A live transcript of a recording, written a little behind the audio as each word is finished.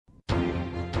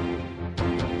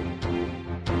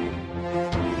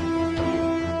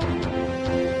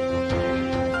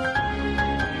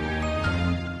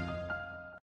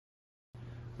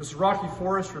is Rocky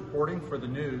Forrest reporting for the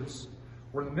news.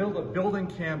 We're in the middle of a building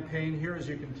campaign here. As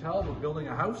you can tell, we're building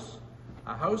a house,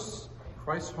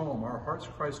 Christ's home, our heart's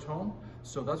Christ home.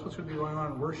 So that's what's going to be going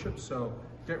on in worship. So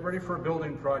get ready for a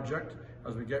building project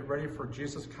as we get ready for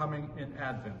Jesus coming in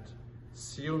Advent.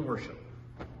 See you in worship.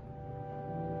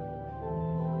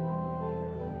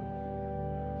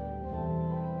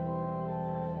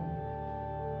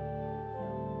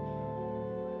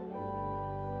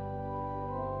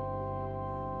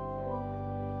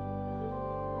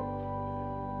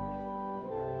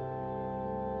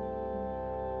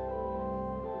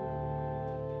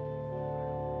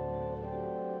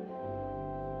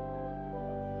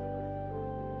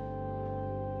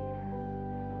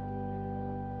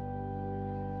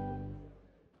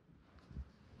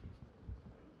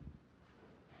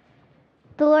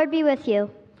 The Lord be with you.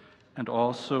 And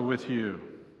also with you.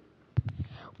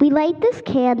 We light this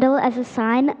candle as a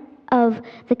sign of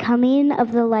the coming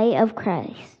of the light of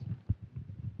Christ.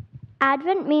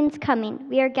 Advent means coming.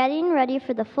 We are getting ready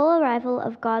for the full arrival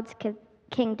of God's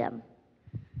kingdom.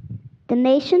 The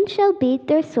nations shall beat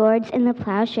their swords in the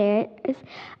plowshares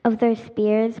of their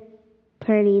spears'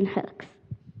 burning hooks.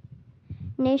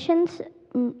 Nations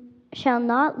shall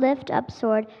not lift up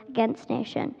sword against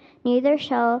nation, neither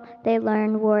shall they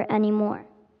learn war anymore.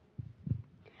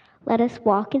 Let us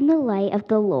walk in the light of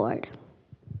the Lord.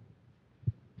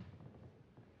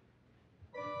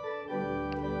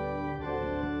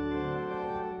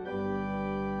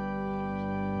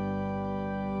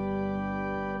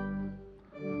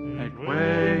 Make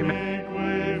way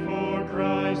for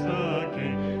Christ the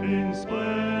King in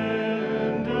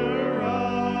splendor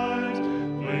rise.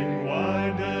 Fling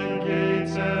wide the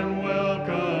gates and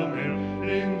welcome him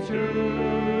into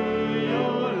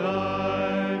your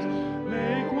lives.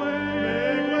 Make way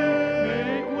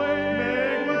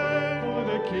for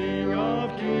the King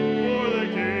of Kings.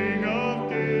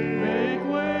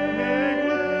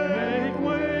 Make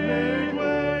way,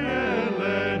 and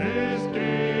let his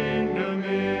kingdom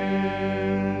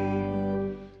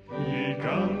in. He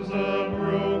comes the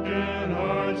broken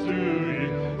hearts to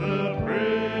heal, the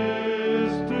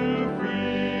prisoners to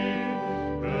free.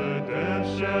 The deaf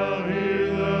shall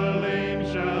hear, the lame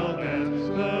shall dance,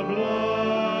 the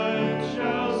blind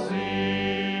shall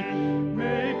see.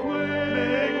 Make way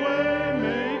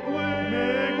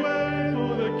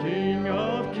for the King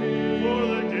of Kings. Make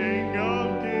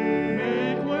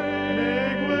way,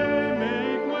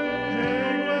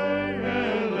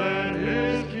 and let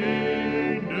his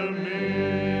kingdom in.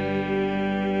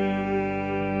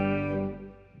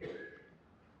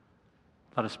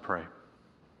 Let us pray.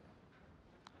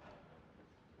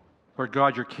 Lord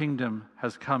God, your kingdom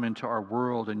has come into our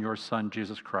world in your Son,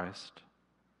 Jesus Christ.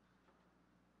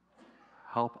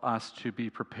 Help us to be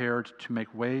prepared to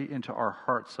make way into our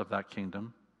hearts of that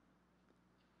kingdom.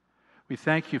 We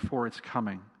thank you for its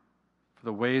coming, for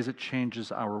the ways it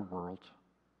changes our world.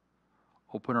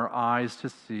 Open our eyes to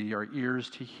see, our ears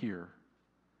to hear,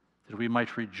 that we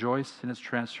might rejoice in its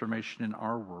transformation in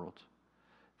our world.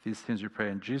 These things we pray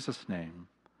in Jesus' name.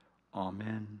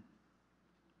 Amen.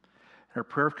 And our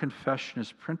prayer of confession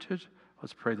is printed.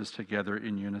 Let's pray this together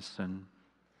in unison.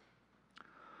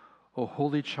 O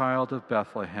holy child of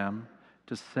Bethlehem,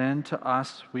 descend to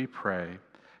us, we pray.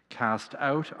 Cast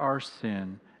out our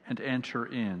sin and enter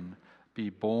in. Be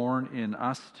born in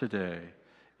us today.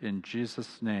 In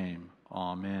Jesus' name,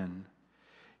 amen.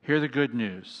 Hear the good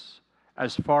news.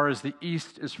 As far as the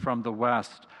east is from the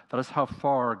west, that is how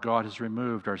far God has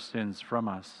removed our sins from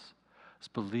us. Let's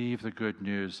believe the good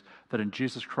news that in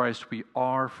Jesus Christ we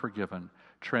are forgiven,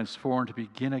 transformed to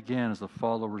begin again as the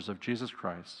followers of Jesus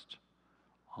Christ.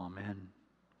 Amen.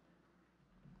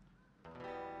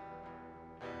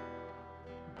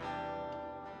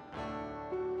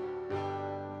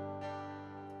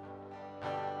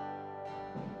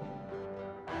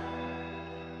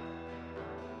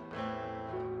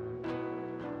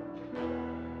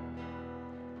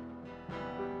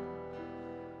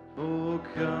 O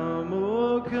come,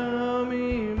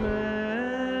 Emmanuel,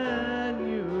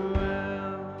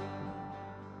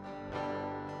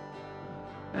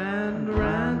 and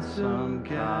ransom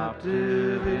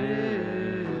captive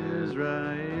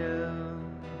Israel,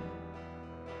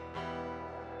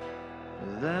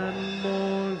 that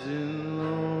mourns in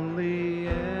lonely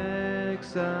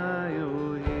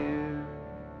exile here,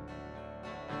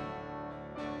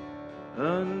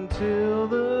 until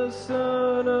the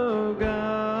Son of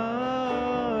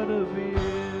God appear.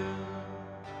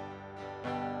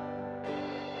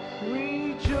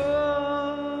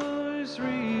 Rejoice,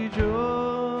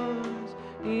 rejoice,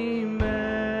 Emmanuel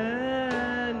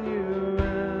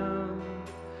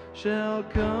shall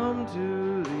come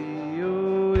to thee.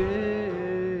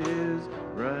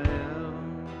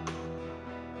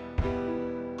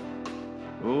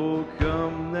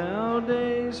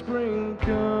 spring,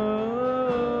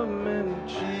 come and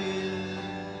cheer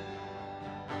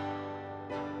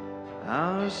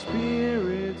our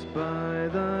spirits by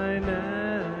thine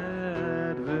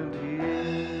advent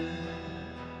here.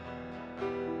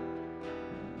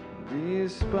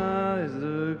 Despise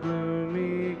the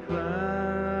gloomy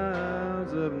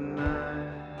clouds of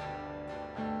night,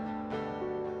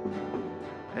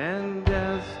 and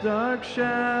death's dark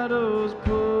shadows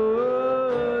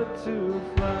put to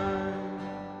flight.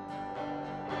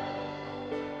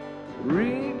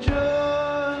 Rejoice,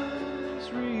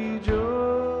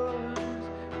 rejoice,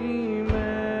 Emmanuel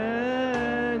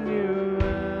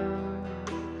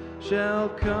shall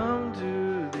come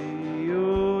to thee,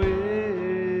 O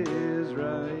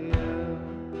Israel.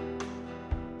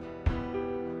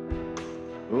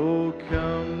 O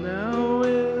come now,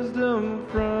 wisdom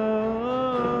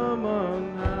from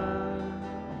on high,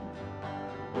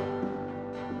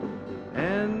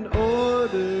 and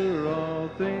order all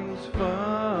things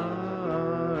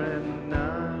far and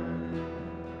nigh.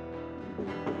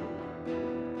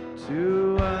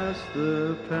 To us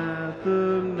the path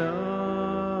of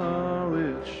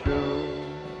knowledge show,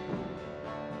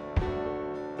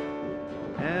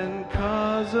 and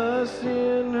cause us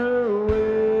in her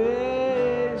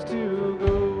ways to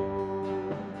go.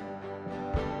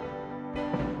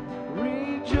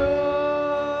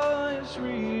 Rejoice,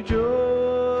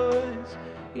 rejoice,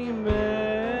 Emmanuel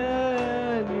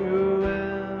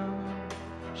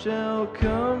shall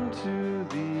come to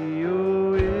thee,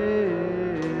 O Israel.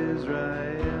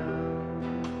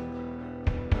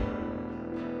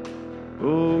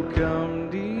 O come,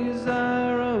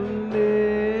 desire of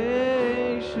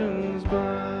nations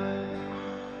by,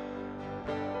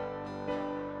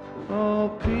 all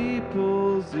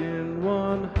peoples in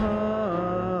one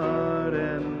heart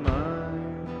and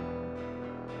mind.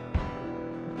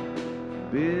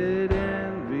 Bid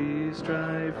envy,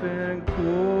 strife, and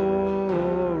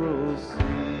quarrel cease.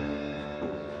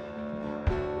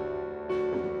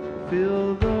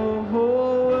 Fill the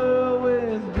whole world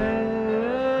with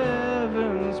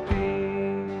heaven's peace.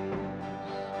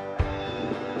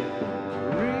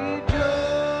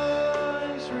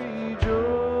 Rejoice,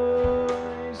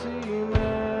 rejoice, Emmanuel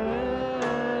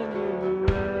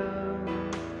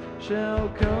shall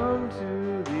come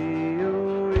to thee,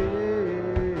 O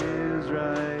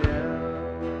Israel.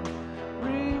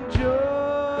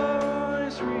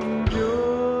 Rejoice,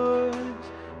 rejoice,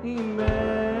 Emmanuel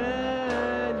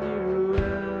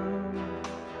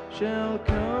shall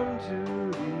come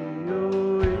to thee, O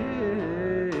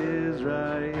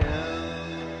Israel.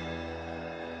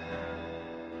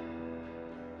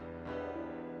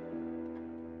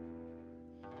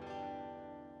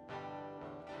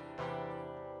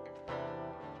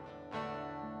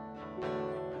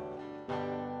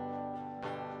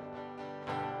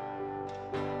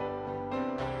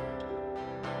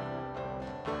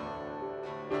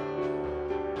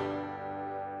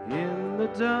 In the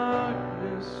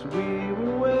darkness we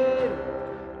were waiting,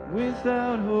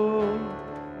 without hope,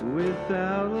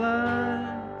 without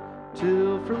light,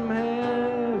 till from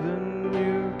heaven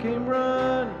you came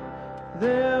running.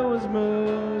 There was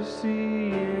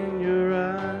mercy in your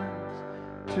eyes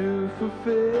to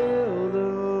fulfill the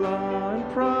law and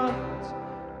prophets.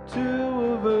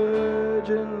 To a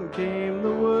virgin came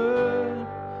the word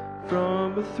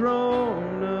from a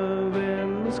throne of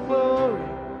endless glory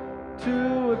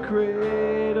to a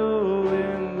cradle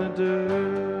in the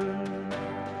dirt.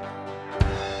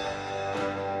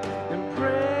 And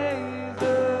praise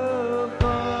the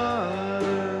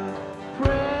Father,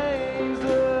 praise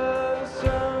the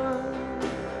Son,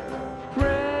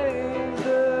 praise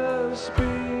the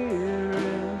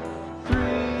Spirit,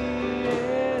 three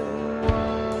in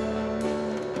one.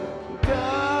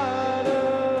 God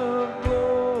of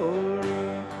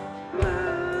glory,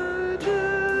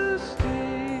 majesty,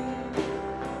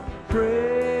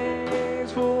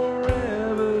 praise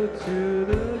forever to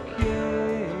the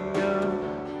King of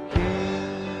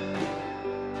Kings.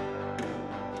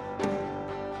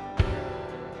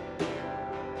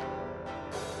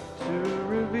 To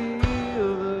reveal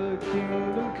the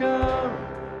kingdom come,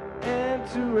 and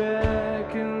to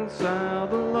reconcile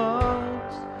the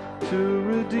lost, to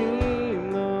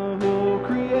redeem the whole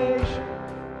creation.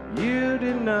 You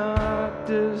did not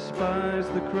despise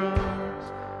the cross,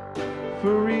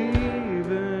 for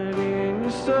even in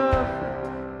your suffering,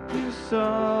 you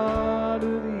saw to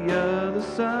the other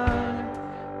side,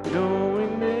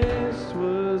 knowing this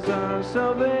was our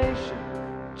salvation.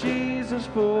 Jesus,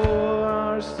 for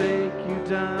our sake you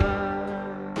died.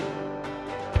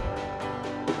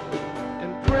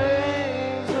 And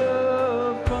praise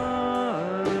the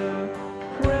Father,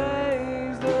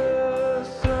 praise the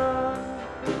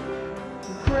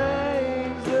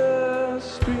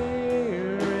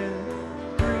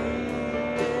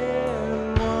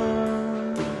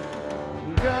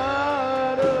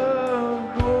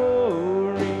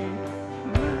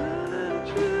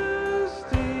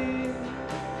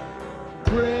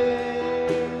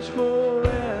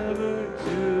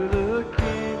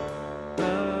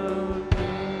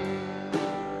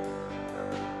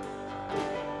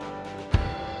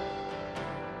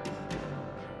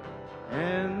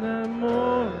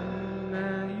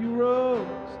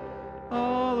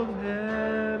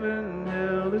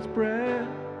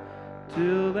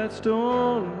that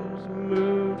storms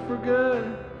moved for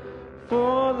good,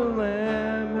 for the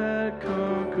Lamb had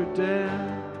conquered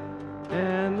death,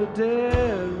 and the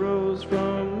dead rose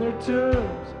from their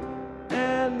tombs,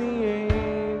 and the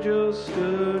angels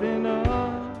stood in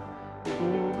awe,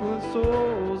 for the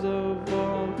souls of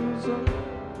all whose love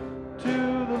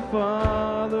to the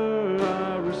Father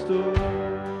are restored.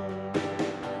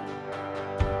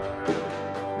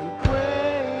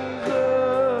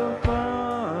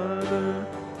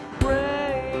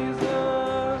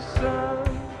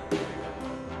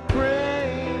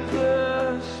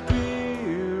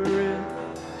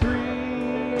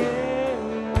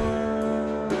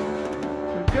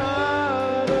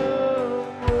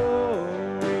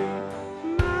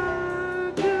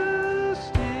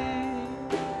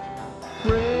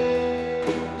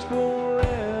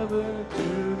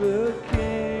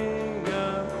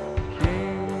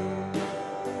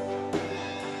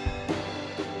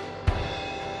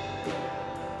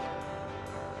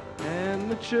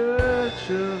 Church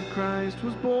of Christ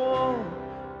was born,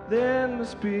 then the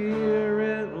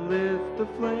Spirit lit the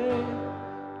flame.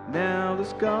 Now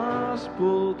this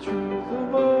gospel truth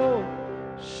of old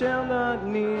shall not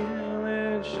kneel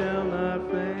and shall not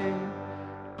faint.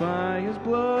 By His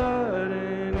blood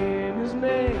and in His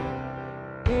name,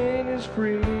 in His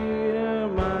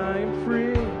freedom I am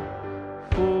free,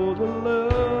 for the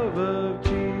love of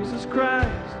Jesus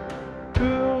Christ,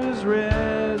 who is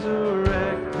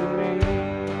resurrected me.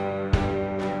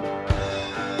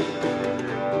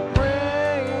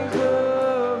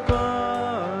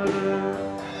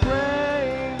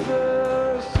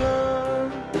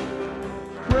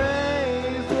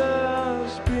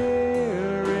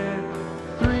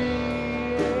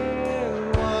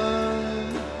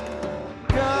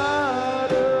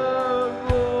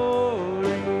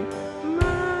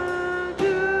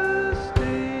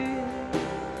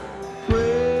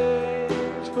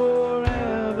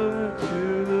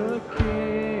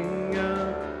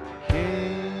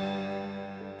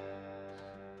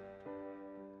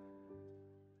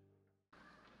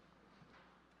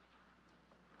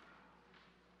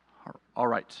 All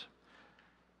right.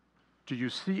 Do you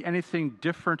see anything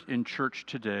different in church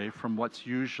today from what's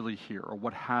usually here or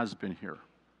what has been here?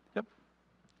 Yep.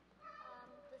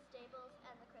 The stables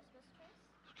and the Christmas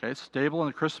trees. Okay, stable and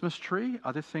the Christmas tree.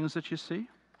 Other things that you see?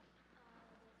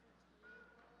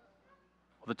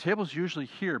 Well, the table's usually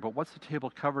here, but what's the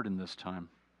table covered in this time?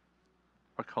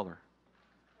 What color?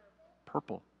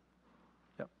 Purple.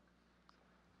 Yep.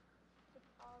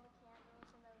 All the candles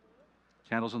and the wreath.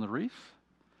 Candles in the wreath.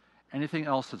 Anything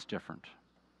else that's different?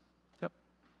 Yep.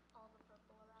 All the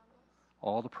purple around us.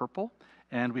 All the purple.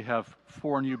 And we have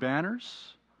 4 new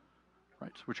banners,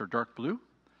 right, which are dark blue.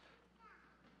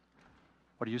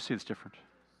 What do you see that's different?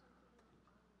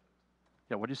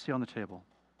 Yeah, what do you see on the table?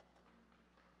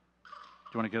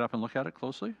 Do you want to get up and look at it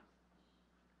closely?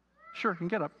 Sure, you can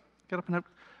get up. Get up and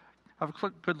have a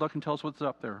good look and tell us what's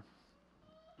up there.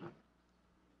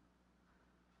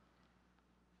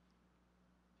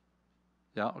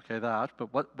 Yeah, okay, that.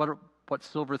 But what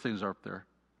silver things are up there?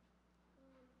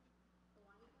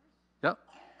 Yep,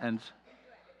 and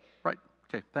right.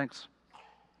 Okay, thanks.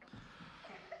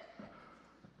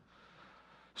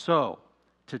 So,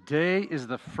 today is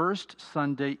the first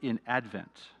Sunday in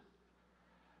Advent,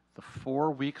 the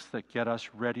 4 weeks that get us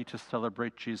ready to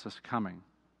celebrate Jesus coming.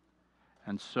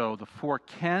 And so the 4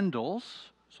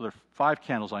 candles, so there are 5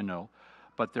 candles I know,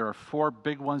 but there are 4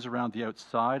 big ones around the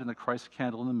outside and the Christ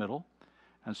candle in the middle.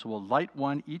 And so we'll light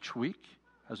one each week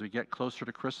as we get closer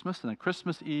to Christmas. And then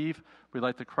Christmas Eve, we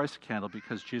light the Christ candle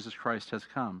because Jesus Christ has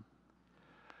come.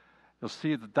 You'll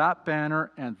see that that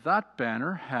banner and that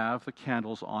banner have the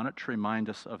candles on it to remind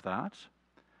us of that.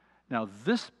 Now,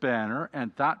 this banner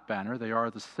and that banner, they are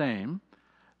the same.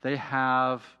 They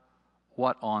have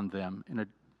what on them?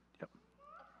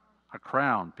 A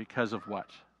crown. Because of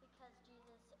what?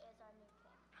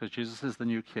 Because Jesus is the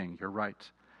new king. You're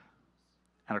right.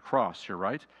 And a cross, you're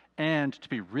right. And to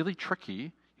be really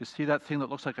tricky, you see that thing that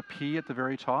looks like a P at the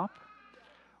very top?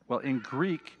 Well, in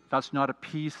Greek, that's not a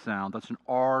P sound, that's an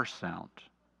R sound.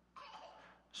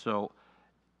 So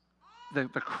the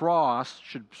cross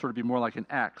should sort of be more like an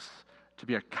X, to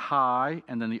be a chi,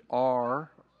 and then the R,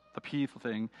 the P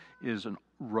thing, is an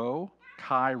rho,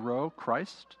 chi rho,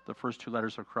 Christ, the first 2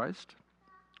 letters of Christ.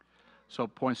 So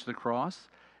it points to the cross.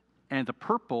 And the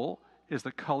purple is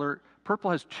the color,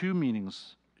 purple has 2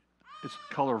 meanings. It's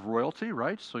the color of royalty,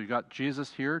 right? So you got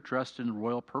Jesus here dressed in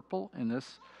royal purple in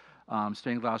this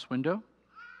stained glass window.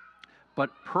 But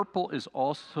purple is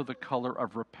also the color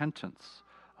of repentance,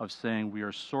 of saying we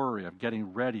are sorry, of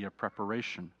getting ready, of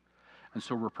preparation. And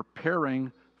so we're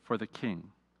preparing for the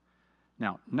king.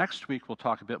 Now, next week we'll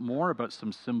talk a bit more about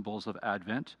some symbols of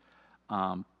Advent,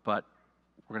 but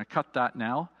we're going to cut that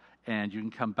now, and you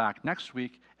can come back next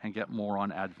week and get more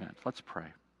on Advent. Let's pray.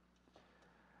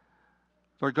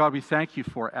 Lord God, we thank you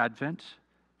for Advent,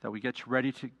 that we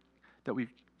that we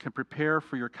can prepare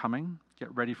for your coming,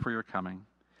 get ready for your coming.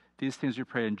 These things we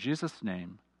pray in Jesus'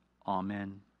 name.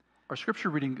 Amen. Our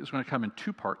scripture reading is going to come in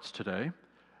two parts today.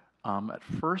 The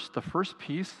first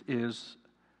piece is,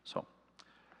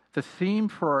 the theme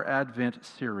for our Advent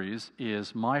series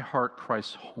is My Heart,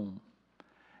 Christ's Home.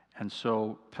 And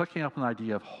so, picking up an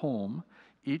idea of home,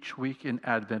 each week in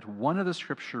Advent, one of the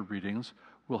scripture readings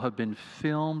will have been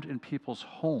filmed in people's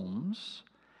homes,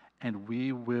 and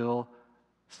we will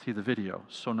see the video.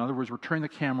 So in other words, we're turning the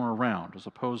camera around. As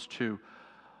opposed to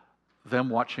them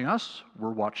watching us, we're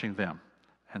watching them.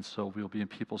 And so we'll be in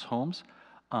people's homes.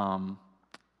 And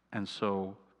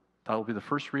so that will be the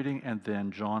first reading, and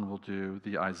then John will do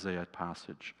the Isaiah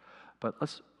passage. But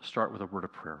let's start with a word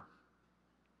of prayer.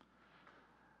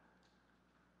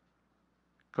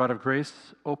 God of grace,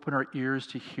 open our ears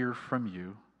to hear from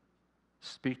you.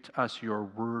 Speak to us your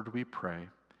word, we pray.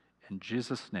 In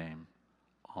Jesus' name,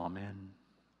 amen.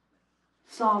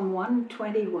 Psalm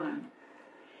 121.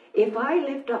 If I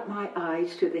lift up my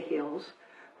eyes to the hills,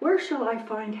 where shall I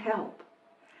find help?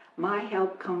 My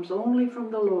help comes only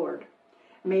from the Lord,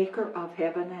 maker of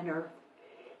heaven and earth.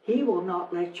 He will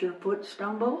not let your foot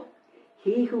stumble.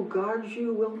 He who guards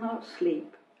you will not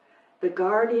sleep. The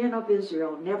guardian of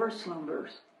Israel never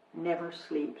slumbers, never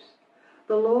sleeps.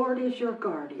 The Lord is your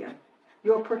guardian,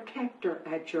 your protector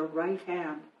at your right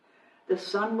hand. The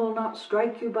sun will not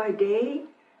strike you by day,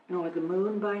 nor the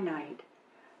moon by night.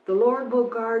 The Lord will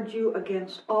guard you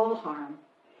against all harm.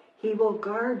 He will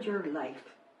guard your life.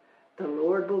 The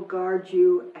Lord will guard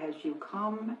you as you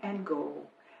come and go,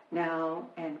 now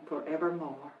and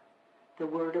forevermore. The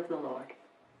word of the Lord.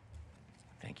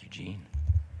 Thank you, Jean.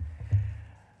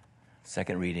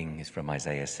 Second reading is from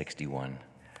Isaiah 61,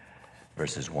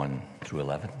 verses 1 through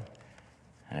 11.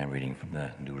 And I'm reading from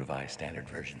the New Revised Standard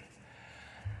Version.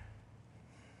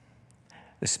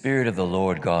 The Spirit of the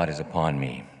Lord God is upon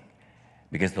me,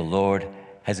 because the Lord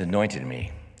has anointed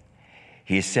me.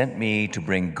 He has sent me to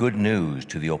bring good news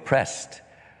to the oppressed,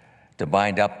 to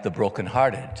bind up the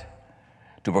brokenhearted,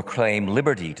 to proclaim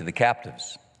liberty to the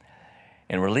captives,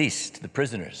 and release to the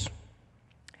prisoners,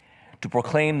 to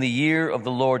proclaim the year of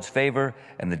the Lord's favor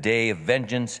and the day of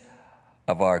vengeance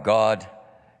of our God,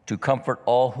 to comfort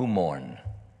all who mourn,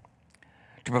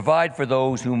 to provide for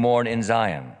those who mourn in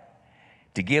Zion,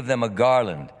 to give them a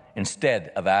garland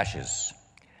instead of ashes,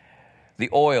 the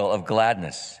oil of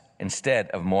gladness instead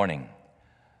of mourning,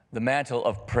 the mantle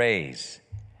of praise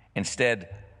instead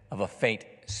of a faint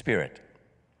spirit.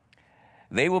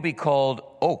 They will be called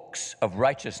oaks of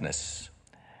righteousness,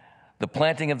 the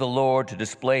planting of the Lord to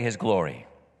display his glory.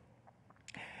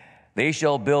 They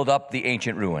shall build up the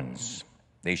ancient ruins.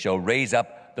 They shall raise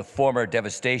up the former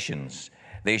devastations.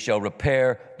 They shall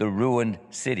repair the ruined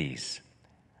cities,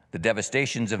 the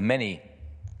devastations of many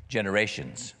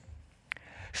generations.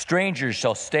 Strangers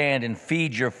shall stand and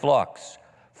feed your flocks.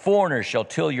 Foreigners shall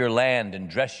till your land and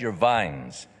dress your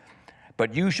vines.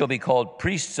 But you shall be called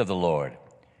priests of the Lord.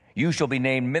 You shall be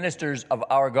named ministers of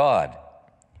our God.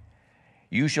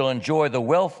 You shall enjoy the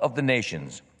wealth of the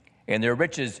nations. In their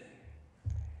riches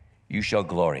you shall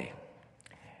glory.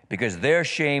 Because their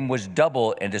shame was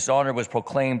double and dishonor was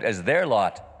proclaimed as their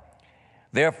lot.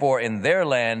 Therefore, in their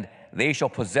land they shall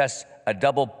possess a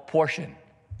double portion.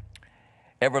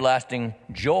 Everlasting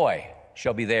joy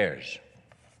shall be theirs.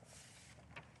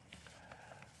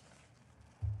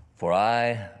 For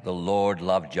I, the Lord,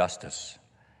 love justice.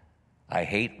 I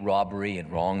hate robbery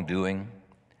and wrongdoing.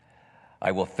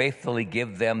 I will faithfully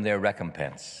give them their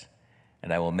recompense,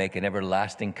 and I will make an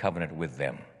everlasting covenant with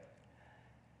them.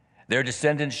 Their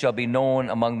descendants shall be known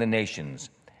among the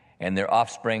nations, and their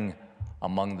offspring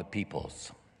among the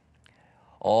peoples.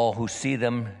 All who see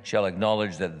them shall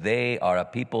acknowledge that they are a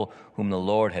people whom the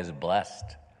Lord has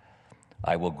blessed.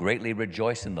 I will greatly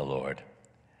rejoice in the Lord.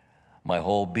 My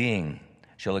whole being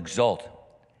shall exult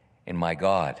in my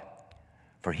God,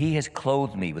 for he has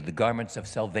clothed me with the garments of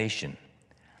salvation.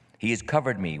 He has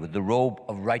covered me with the robe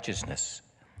of righteousness.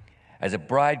 As a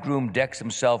bridegroom decks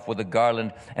himself with a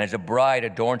garland, and as a bride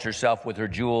adorns herself with her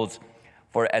jewels,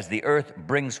 for as the earth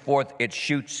brings forth its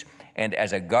shoots, and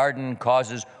as a garden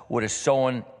causes what is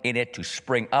sown in it to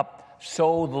spring up,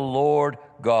 so the Lord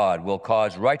God will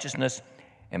cause righteousness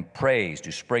and praise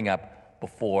to spring up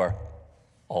before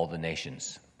all the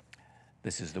nations.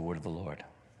 This is the word of the Lord.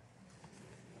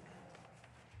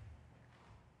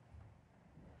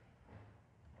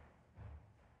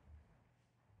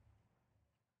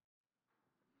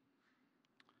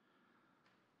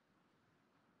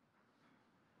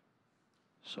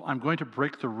 So I'm going to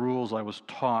break the rules I was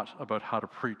taught about how to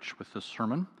preach with this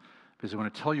sermon, because I'm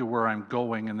going to tell you where I'm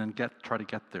going and then try to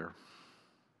get there.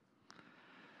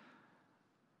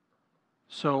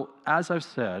 So, as I've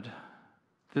said,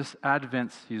 this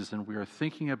Advent season, we are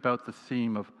thinking about the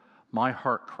theme of My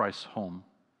Heart, Christ's Home.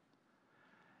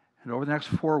 And over the next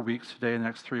 4 weeks, today and the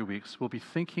next 3 weeks, we'll be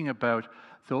thinking about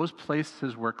those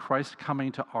places where Christ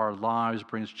coming to our lives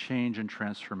brings change and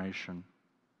transformation.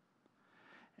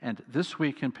 And this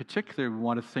week in particular, we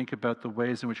want to think about the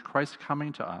ways in which Christ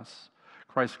coming to us,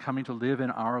 Christ coming to live in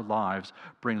our lives,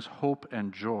 brings hope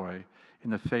and joy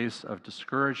in the face of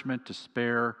discouragement,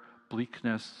 despair,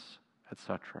 bleakness,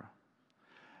 etc.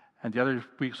 And the other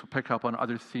weeks we'll pick up on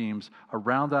other themes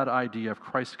around that idea of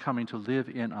Christ coming to live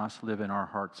in us, live in our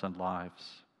hearts and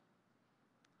lives.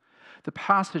 The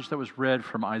passage that was read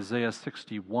from Isaiah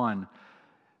 61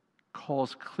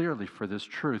 calls clearly for this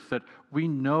truth, that we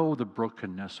know the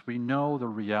brokenness, we know the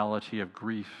reality of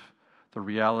grief, the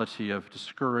reality of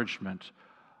discouragement,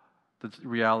 the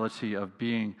reality of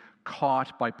being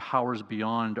caught by powers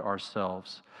beyond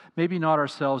ourselves. Maybe not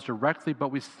ourselves directly, but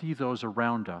we see those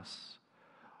around us.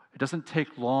 It doesn't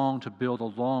take long to build a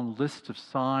long list of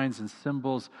signs and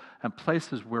symbols and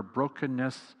places where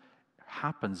brokenness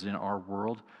happens in our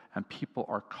world and people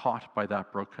are caught by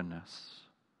that brokenness,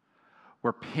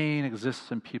 where pain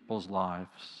exists in people's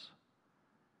lives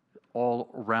all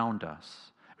around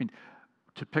us. I mean,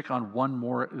 to pick on one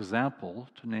more example,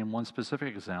 to name one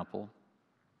specific example,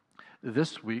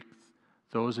 this week,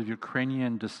 those of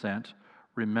Ukrainian descent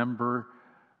remember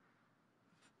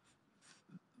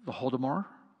the Holodomor,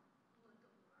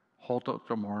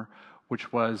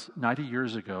 which was 90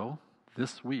 years ago,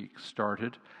 this week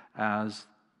started as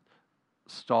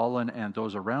Stalin and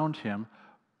those around him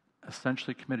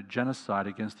essentially committed genocide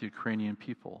against the Ukrainian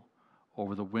people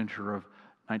over the winter of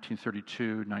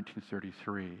 1932,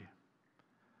 1933.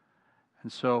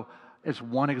 And so it's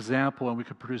one example, and we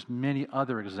could produce many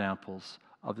other examples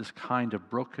of this kind of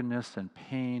brokenness and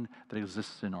pain that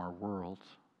exists in our world.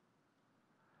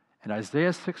 And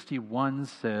Isaiah 61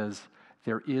 says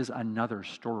there is another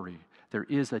story. There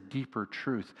is a deeper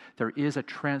truth. There is a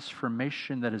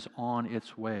transformation that is on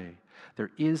its way.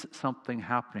 There is something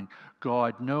happening.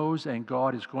 God knows, and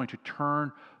God is going to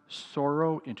turn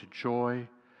sorrow into joy,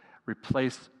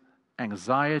 replace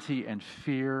anxiety and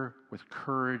fear with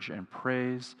courage and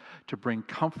praise, to bring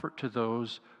comfort to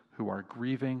those who are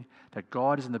grieving, that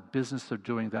God is in the business of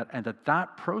doing that, and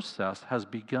that process has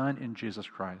begun in Jesus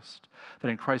Christ. That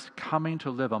in Christ coming to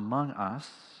live among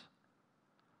us,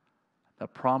 the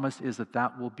promise is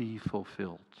that will be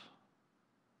fulfilled.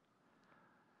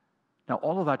 Now,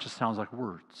 all of that just sounds like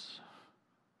words.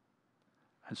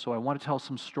 And so I want to tell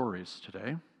some stories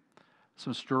today,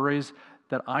 some stories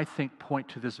that I think point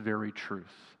to this very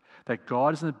truth, that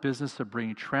God is in the business of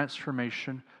bringing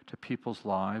transformation to people's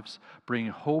lives,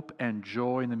 bringing hope and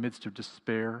joy in the midst of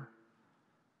despair.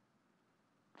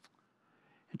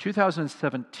 In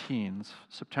 2017,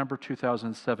 September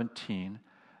 2017,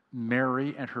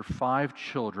 Mary and her 5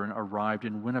 children arrived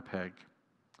in Winnipeg.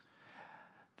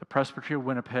 The Presbytery of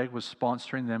Winnipeg was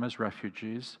sponsoring them as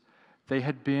refugees. They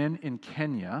had been in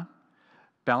Kenya,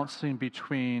 bouncing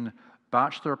between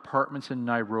bachelor apartments in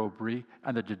Nairobi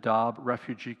and the Dadaab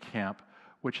refugee camp,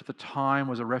 which at the time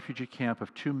was a refugee camp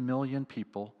of 2 million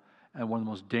people and one of the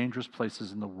most dangerous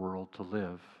places in the world to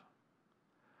live.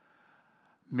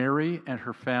 Mary and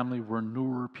her family were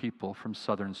Nur people from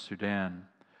southern Sudan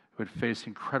who had faced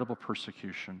incredible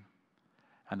persecution,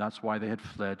 and that's why they had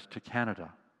fled to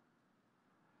Canada.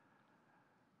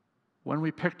 When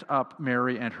we picked up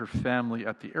Mary and her family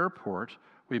at the airport,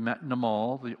 we met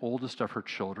Namal, the oldest of her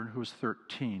children, who was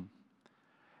 13,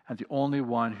 and the only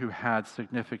one who had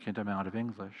significant amount of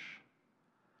English.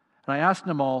 And I asked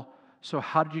Namal, so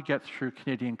how did you get through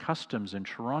Canadian customs in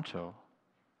Toronto?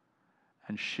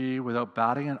 And she, without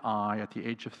batting an eye, at the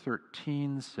age of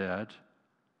 13, said,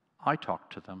 I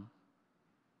talked to them.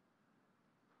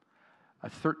 A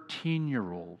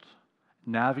 13-year-old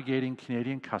navigating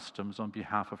Canadian customs on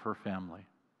behalf of her family.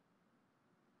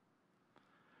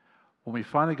 When we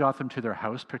finally got them to their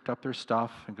house, picked up their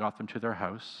stuff and got them to their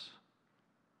house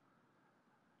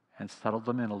and settled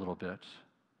them in a little bit,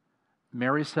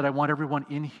 Mary said, I want everyone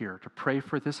in here to pray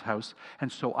for this house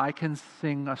and so I can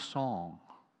sing a song.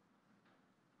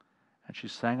 And she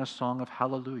sang a song of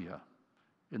hallelujah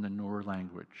in the Nur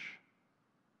language.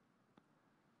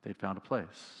 They'd found a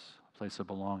place of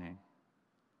belonging.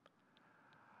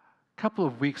 A couple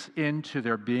of weeks into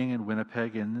their being in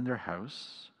Winnipeg and in their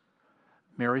house,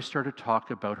 Mary started to talk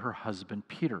about her husband,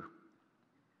 Peter.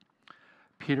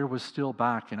 Peter was still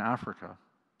back in Africa.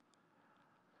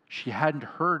 she hadn't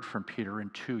heard from Peter in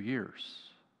 2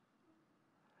 years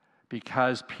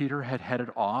because Peter had headed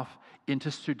off into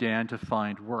Sudan to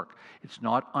find work. It's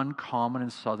not uncommon in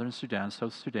southern Sudan,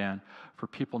 South Sudan, for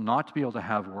people not to be able to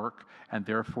have work, and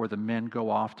therefore the men go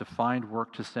off to find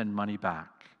work to send money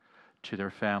back to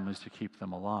their families to keep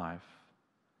them alive.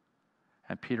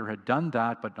 And Peter had done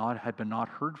that, but had been not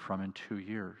heard from in 2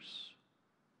 years.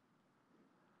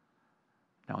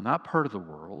 Now, in that part of the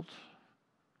world,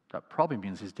 that probably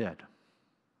means he's dead.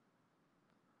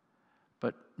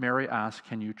 But Mary asked,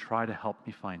 "Can you try to help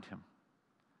me find him?"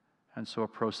 And so a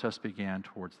process began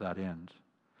towards that end.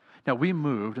 Now, we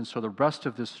moved, and so the rest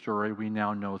of this story we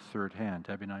now know third hand.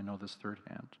 Debbie and I know this third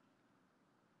hand.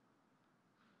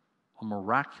 Well,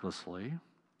 miraculously,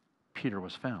 Peter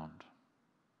was found.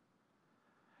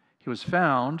 He was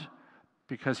found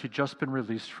because he'd just been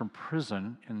released from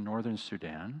prison in northern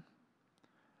Sudan.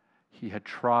 He had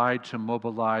tried to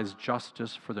mobilize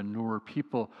justice for the Nur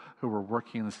people who were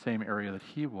working in the same area that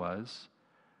he was,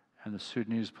 and the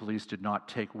Sudanese police did not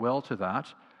take well to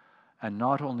that, and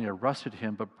not only arrested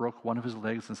him, but broke one of his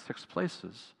legs in 6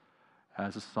 places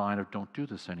as a sign of don't do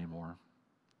this anymore.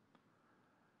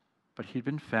 But he'd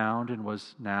been found and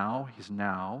he's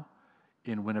now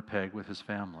in Winnipeg with his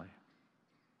family.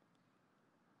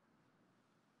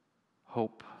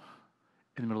 Hope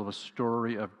in the middle of a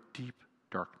story of deep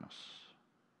darkness,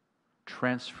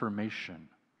 transformation,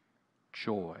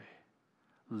 joy,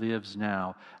 lives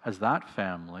now as that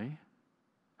family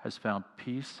has found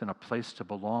peace and a place to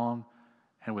belong,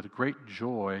 and with great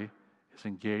joy is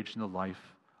engaged in the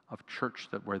life of church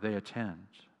where they attend.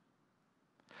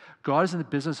 God is in the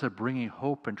business of bringing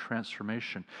hope and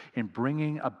transformation, in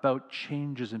bringing about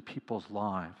changes in people's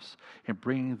lives, in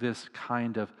bringing this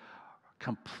kind of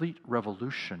complete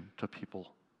revolution to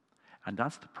people. And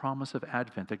that's the promise of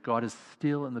Advent, that God is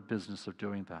still in the business of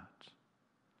doing that.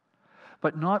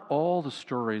 But not all the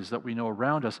stories that we know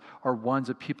around us are ones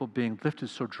of people being lifted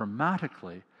so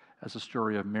dramatically as the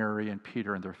story of Mary and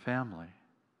Peter and their family.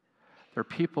 There are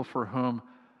people for whom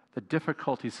the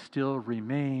difficulties still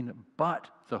remain, but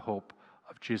the hope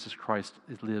of Jesus Christ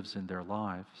lives in their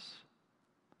lives.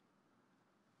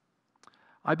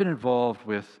 I've been involved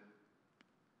with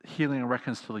healing and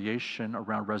reconciliation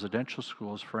around residential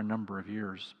schools for a number of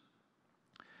years.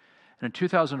 And in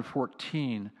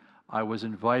 2014, I was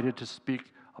invited to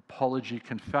speak apology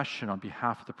confession on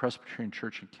behalf of the Presbyterian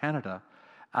Church in Canada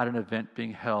at an event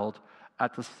being held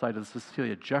at the site of the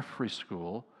Cecilia Jeffrey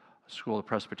School, a school the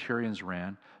Presbyterians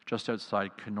ran, just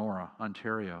outside Kenora,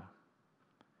 Ontario.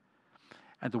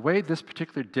 And the way this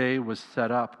particular day was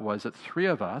set up was that 3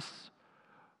 of us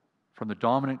from the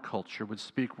dominant culture would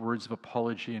speak words of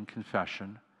apology and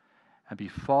confession, and be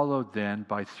followed then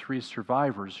by 3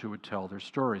 survivors who would tell their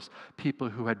stories, people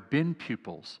who had been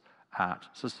pupils at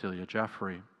Cecilia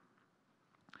Jeffrey.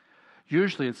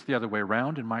 Usually it's the other way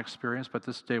around in my experience, but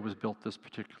this day was built this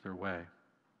particular way.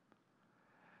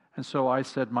 And so I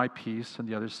said my piece, and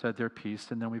the others said their piece,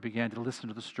 and then we began to listen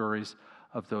to the stories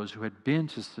of those who had been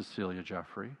to Cecilia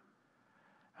Jeffrey.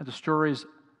 And the stories,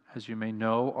 as you may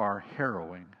know, are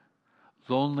harrowing.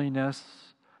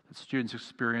 Loneliness that students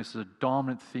experience is a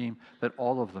dominant theme that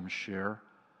all of them share,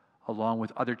 along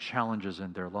with other challenges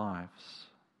in their lives.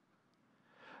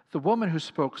 The woman who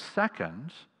spoke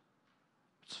second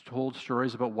told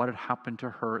stories about what had happened to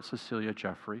her at Cecilia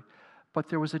Jeffrey, but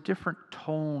there was a different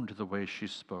tone to the way she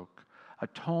spoke, a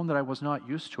tone that I was not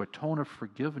used to, a tone of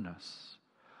forgiveness,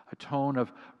 a tone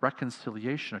of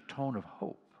reconciliation, a tone of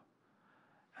hope.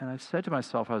 And I said to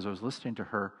myself as I was listening to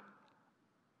her,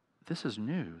 this is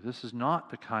new. This is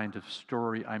not the kind of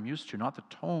story I'm used to, not the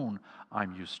tone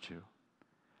I'm used to.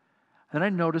 And I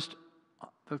noticed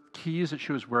the keys that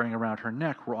she was wearing around her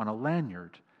neck were on a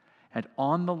lanyard. And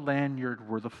on the lanyard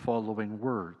were the following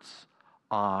words: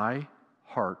 I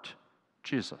heart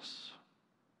Jesus.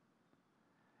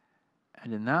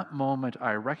 And in that moment,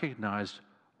 I recognized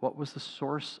what was the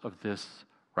source of this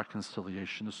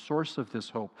reconciliation, the source of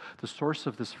this hope, the source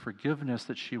of this forgiveness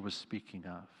that she was speaking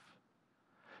of.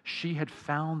 She had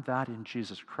found that in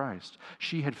Jesus Christ.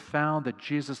 She had found that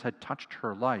Jesus had touched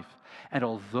her life. And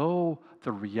although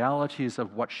the realities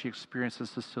of what she experienced at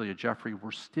Cecilia Jeffrey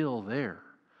were still there,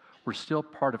 were still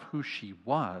part of who she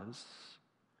was,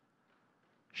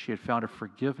 she had found a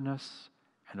forgiveness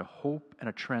and a hope and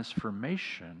a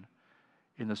transformation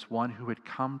in this one who had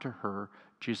come to her,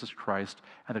 Jesus Christ,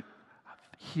 and the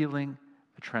healing,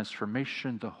 the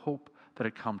transformation, the hope that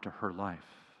had come to her life.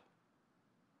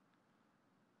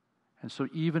 And so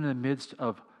even in the midst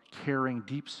of carrying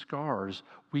deep scars,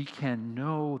 we can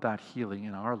know that healing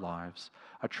in our lives,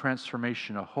 a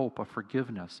transformation, a hope, a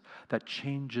forgiveness that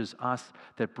changes us,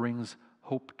 that brings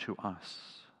hope to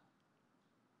us.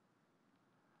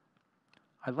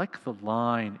 I like the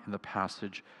line in the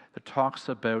passage that talks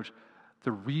about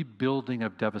the rebuilding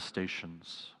of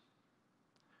devastations.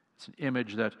 It's an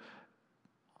image that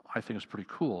I think is pretty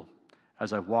cool.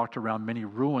 As I've walked around many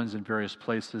ruins in various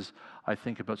places, I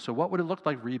think about, so what would it look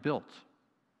like rebuilt?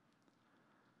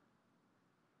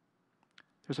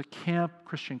 There's a camp,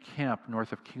 Christian camp,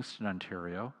 north of Kingston,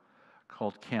 Ontario,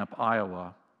 called Camp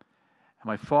Iowa. And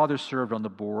my father served on the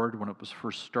board when it was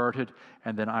first started,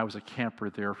 and then I was a camper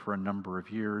there for a number of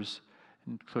years,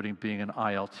 including being an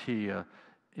ILT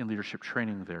in leadership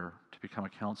training there to become a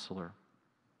counselor.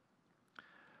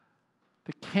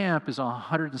 The camp is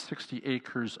 160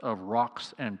 acres of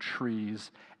rocks and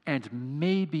trees, and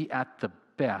maybe at the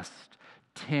best,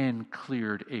 10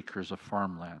 cleared acres of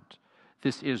farmland.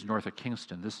 This is north of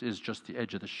Kingston. This is just the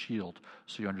edge of the shield,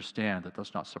 so you understand that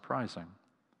that's not surprising.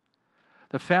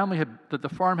 The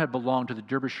farm had belonged to the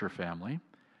Derbyshire family,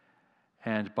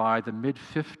 and by the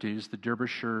mid-50s, the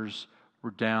Derbyshires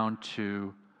were down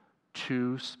to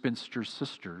 2 spinster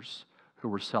sisters who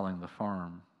were selling the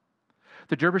farm.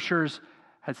 The Derbyshires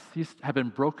had been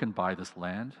broken by this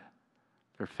land.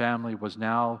 Their family was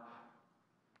now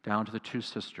down to the 2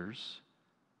 sisters.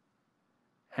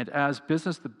 And as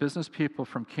the business people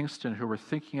from Kingston who were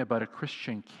thinking about a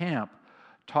Christian camp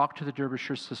talked to the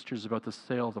Derbyshire sisters about the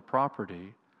sale of the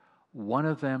property, one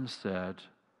of them said,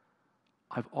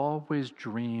 "I've always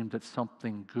dreamed that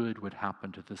something good would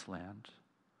happen to this land.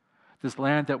 This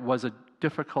land that was a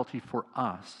difficulty for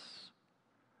us,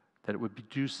 that it would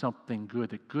do something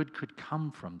good, that good could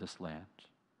come from this land."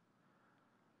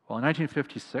 Well, in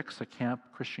 1956, a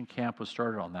Christian camp was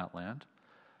started on that land.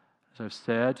 As I've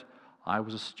said, I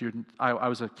was a student, I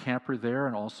was a camper there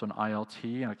and also an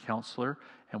ILT and a counselor,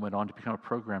 and went on to become a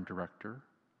program director.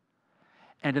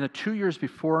 And in the 2 years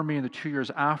before me and the 2 years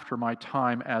after my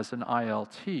time as an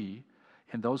ILT,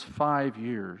 in those 5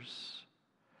 years,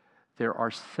 there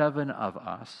are 7 of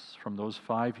us from those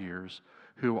 5 years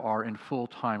who are in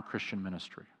full-time Christian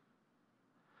ministry.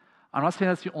 I'm not saying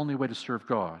that's the only way to serve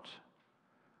God,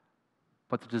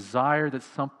 but the desire that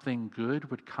something good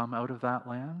would come out of that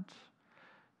land,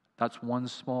 that's one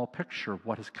small picture of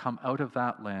what has come out of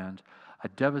that land, a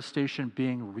devastation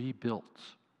being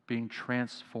rebuilt, being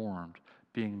transformed,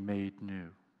 being made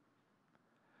new.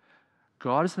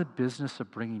 God is in the business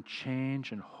of bringing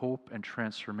change and hope and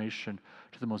transformation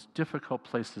to the most difficult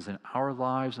places in our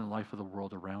lives and the life of the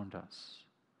world around us.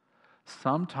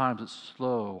 Sometimes it's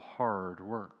slow, hard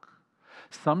work.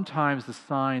 Sometimes the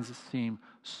signs seem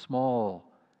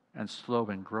small and slow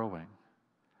in growing,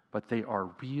 but they are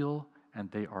real and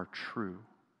they are true.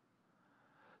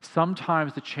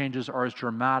 Sometimes the changes are as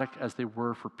dramatic as they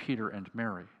were for Peter and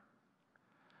Mary.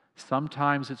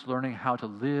 Sometimes it's learning how to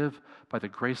live by the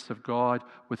grace of God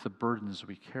with the burdens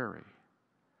we carry.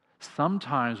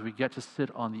 Sometimes we get to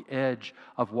sit on the edge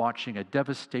of watching a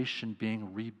devastation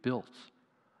being rebuilt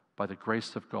by the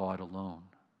grace of God alone.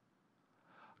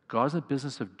 God is in the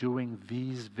business of doing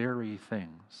these very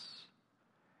things.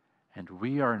 And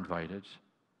we are invited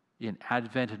in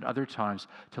Advent and other times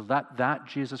to let that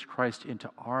Jesus Christ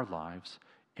into our lives,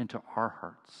 into our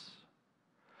hearts.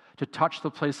 To touch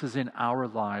the places in our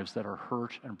lives that are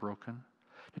hurt and broken.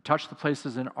 To touch the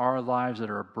places in our lives that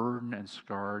are burdened and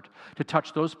scarred. To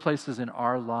touch those places in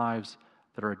our lives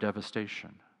that are a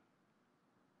devastation.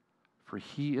 For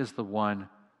He is the one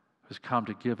who's come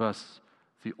to give us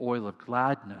the oil of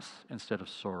gladness instead of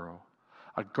sorrow.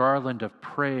 A garland of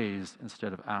praise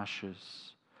instead of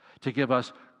ashes. To give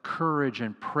us courage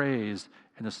and praise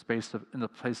in the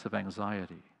place of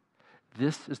anxiety.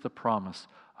 This is the promise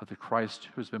of the Christ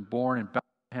who has been born in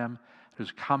Bethlehem,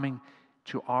 who's coming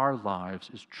to our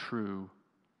lives, is true.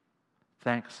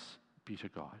 Thanks be to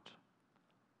God.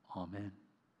 Amen.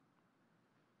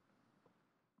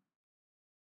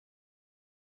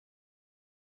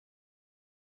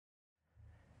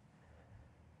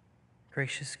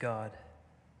 Gracious God,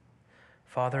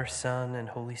 Father, Son, and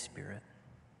Holy Spirit,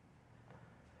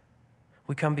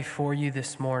 we come before you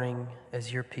this morning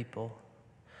as your people,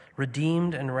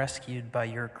 redeemed and rescued by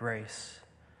your grace,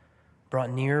 brought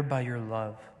near by your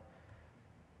love,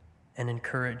 and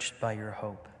encouraged by your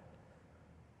hope.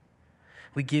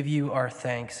 We give you our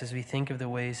thanks as we think of the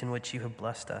ways in which you have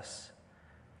blessed us.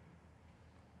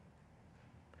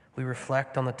 We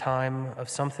reflect on the time of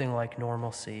something like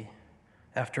normalcy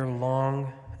after a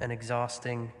long and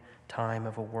exhausting time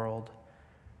of a world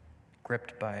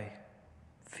gripped by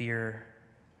fear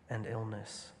and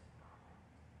illness.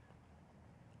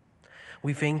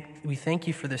 We thank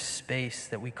you for this space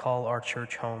that we call our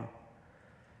church home.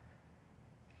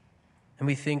 And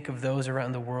we think of those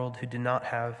around the world who do not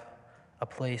have a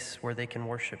place where they can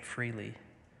worship freely.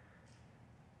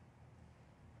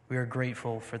 We are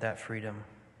grateful for that freedom.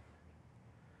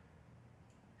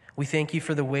 We thank you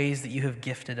for the ways that you have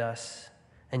gifted us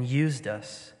and used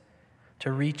us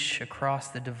to reach across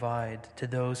the divide to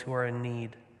those who are in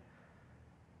need,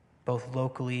 both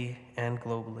locally and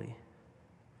globally.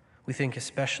 We think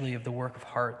especially of the work of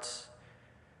Hearts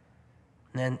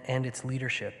and its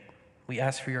leadership. We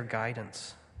ask for your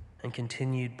guidance and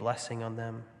continued blessing on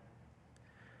them.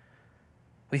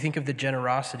 We think of the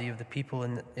generosity of the people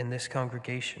in this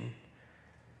congregation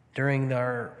during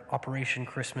our Operation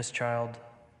Christmas Child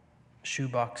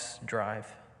shoebox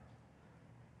drive.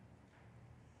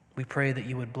 We pray that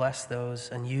you would bless those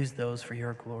and use those for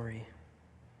your glory.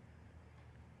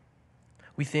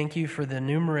 We thank you for the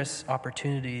numerous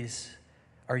opportunities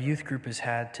our youth group has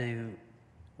had to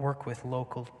work with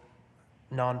local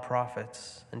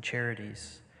nonprofits and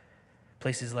charities,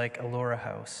 places like Alora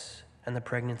House and the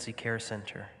Pregnancy Care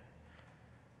Center,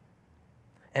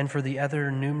 and for the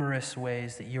other numerous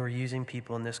ways that you are using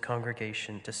people in this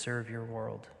congregation to serve your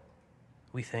world.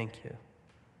 We thank you.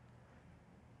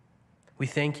 We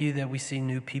thank you that we see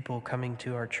new people coming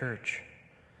to our church,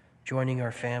 joining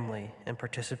our family, and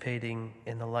participating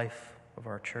in the life of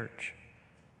our church.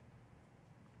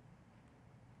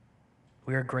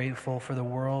 We are grateful for the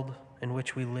world in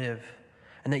which we live,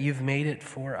 and that you've made it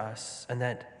for us, and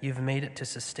that you've made it to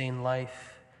sustain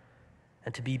life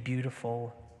and to be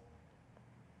beautiful.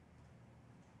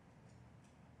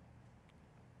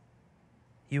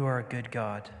 You are a good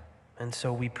God, and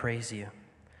so we praise you.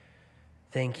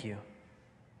 Thank you.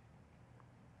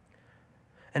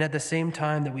 And at the same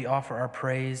time that we offer our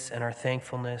praise and our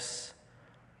thankfulness,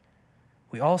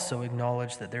 we also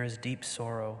acknowledge that there is deep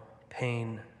sorrow,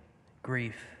 pain,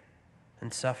 grief,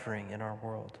 and suffering in our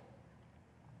world.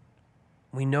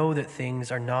 We know that things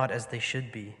are not as they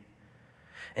should be.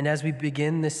 And as we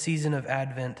begin this season of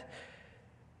Advent,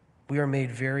 we are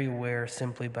made very aware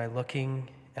simply by looking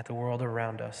at the world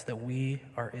around us that we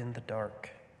are in the dark.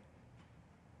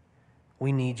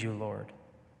 We need you, Lord.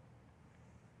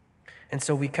 And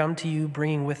so we come to you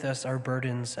bringing with us our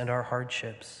burdens and our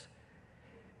hardships.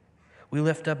 We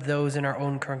lift up those in our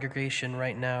own congregation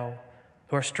right now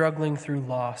who are struggling through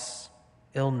loss,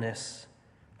 illness,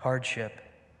 hardship,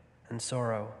 and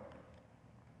sorrow.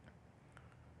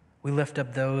 We lift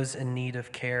up those in need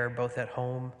of care both at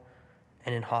home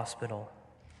and in hospital.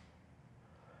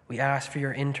 We ask for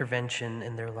your intervention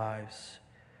in their lives.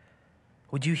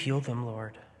 Would you heal them,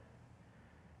 Lord?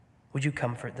 Would you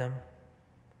comfort them?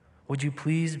 Would you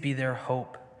please be their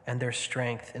hope and their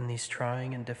strength in these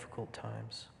trying and difficult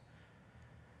times?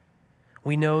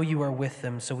 We know you are with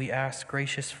them, so we ask,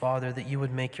 gracious Father, that you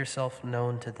would make yourself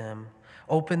known to them.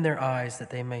 Open their eyes that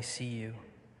they may see you.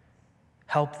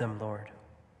 Help them, Lord.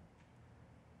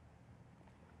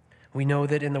 We know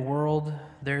that in the world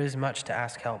there is much to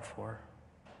ask help for.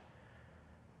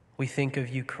 We think of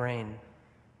Ukraine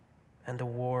and the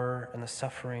war and the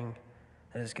suffering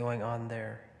that is going on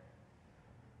there.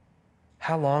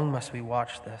 How long must we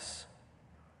watch this?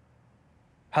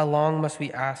 How long must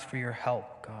we ask for your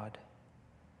help, God?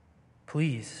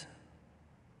 Please,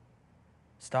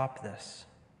 stop this.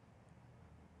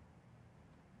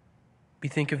 We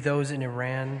think of those in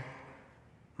Iran,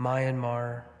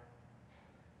 Myanmar,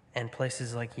 and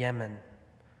places like Yemen,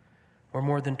 where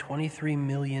more than 23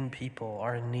 million people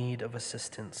are in need of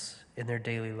assistance in their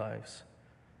daily lives.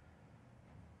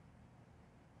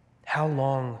 How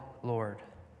long, Lord,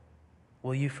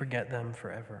 will you forget them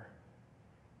forever?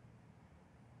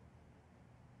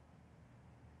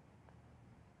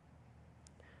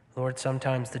 Lord,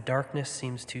 sometimes the darkness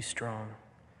seems too strong,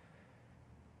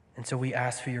 and so we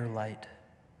ask for your light.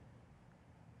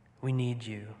 We need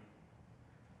you.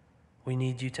 We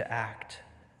need you to act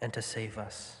and to save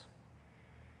us.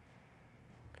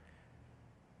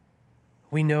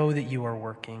 We know that you are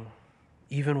working,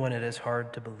 even when it is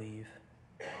hard to believe.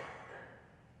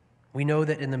 We know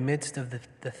that in the midst of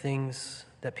the things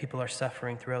that people are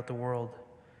suffering throughout the world,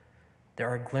 there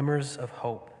are glimmers of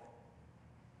hope.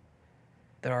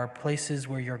 There are places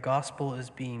where your gospel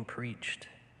is being preached,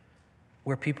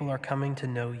 where people are coming to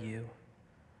know you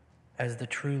as the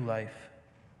true life.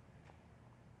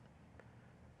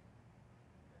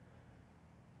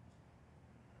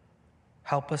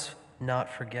 Help us not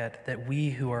forget that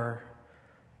we who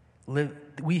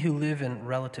live in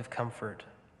relative comfort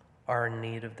are in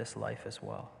need of this life as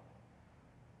well.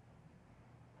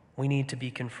 We need to be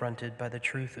confronted by the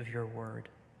truth of your word.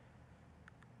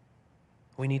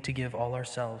 We need to give all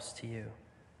ourselves to you.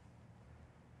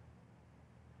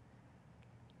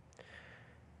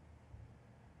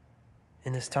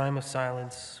 In this time of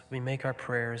silence, we make our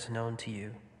prayers known to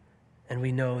you, and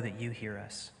we know that you hear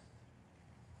us.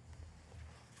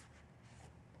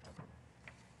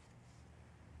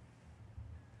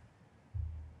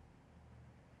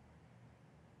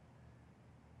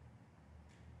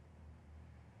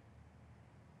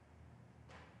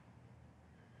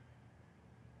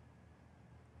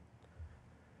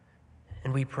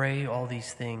 And we pray all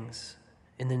these things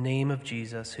in the name of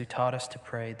Jesus, who taught us to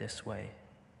pray this way.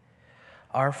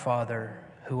 Our Father,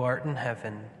 who art in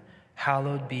heaven,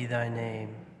 hallowed be thy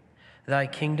name. Thy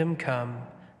kingdom come,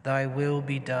 thy will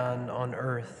be done on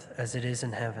earth as it is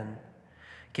in heaven.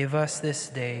 Give us this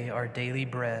day our daily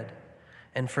bread,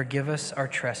 and forgive us our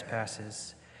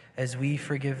trespasses, as we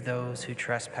forgive those who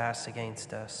trespass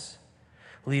against us.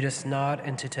 Lead us not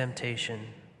into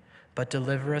temptation, but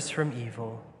deliver us from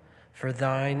evil. For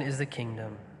thine is the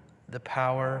kingdom, the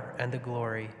power, and the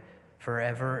glory,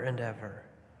 forever and ever.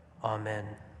 Amen.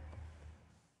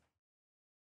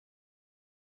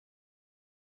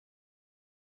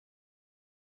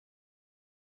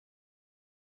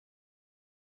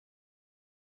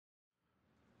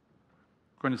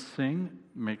 I'm going to sing,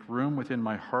 "Make Room Within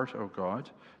My Heart, O God."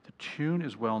 The tune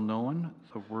is well known.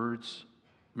 The words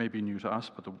may be new to us,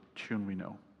 but the tune we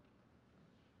know.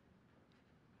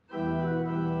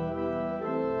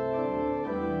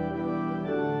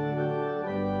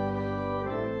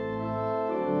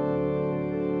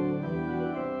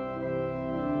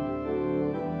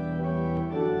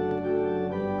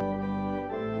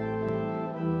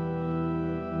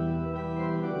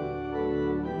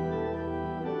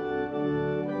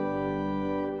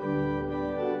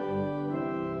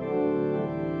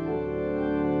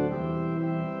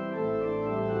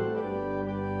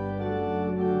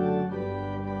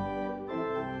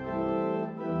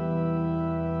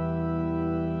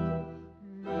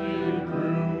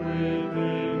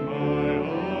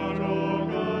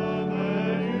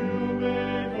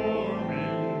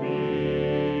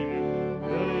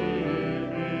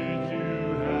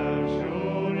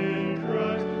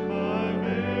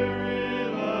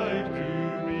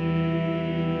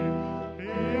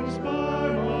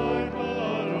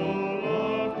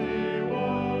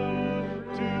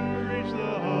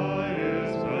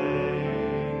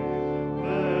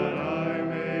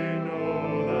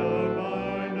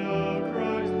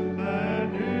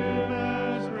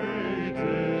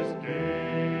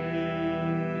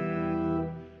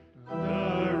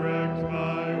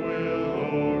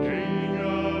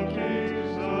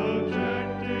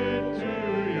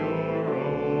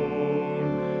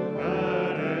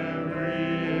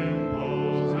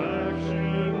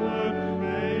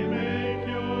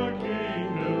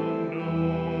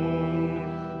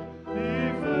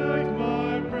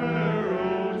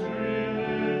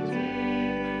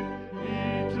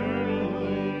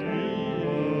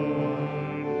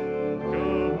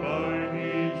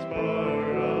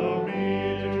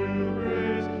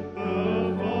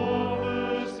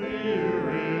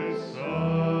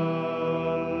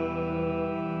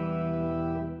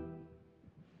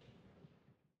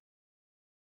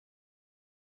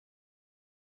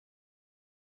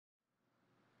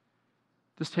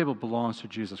 This table belongs to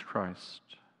Jesus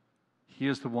Christ. He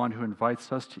is the one who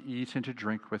invites us to eat and to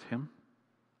drink with him,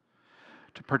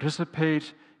 to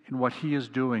participate in what he is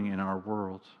doing in our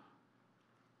world,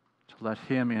 to let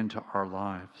him into our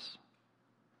lives.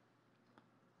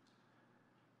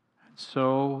 And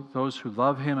so those who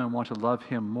love him and want to love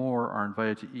him more are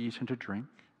invited to eat and to drink.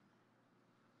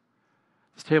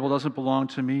 This table doesn't belong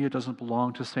to me. It doesn't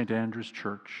belong to St. Andrew's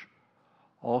Church.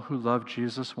 All who love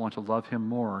Jesus, want to love him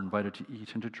more, are invited to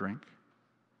eat and to drink.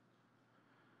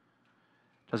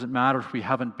 Doesn't matter if we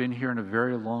haven't been here in a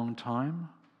very long time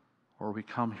or we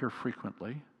come here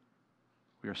frequently,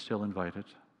 we are still invited.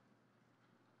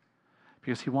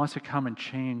 Because he wants to come and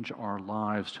change our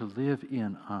lives, to live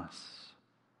in us,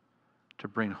 to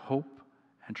bring hope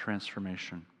and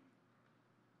transformation.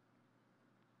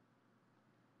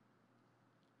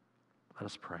 Let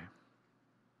us pray.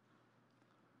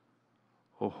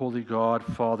 O holy God,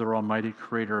 Father Almighty,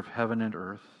 creator of heaven and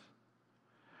earth,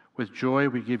 with joy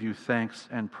we give you thanks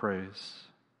and praise.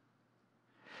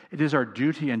 It is our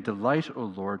duty and delight, O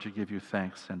Lord, to give you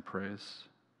thanks and praise.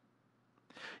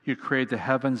 You created the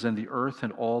heavens and the earth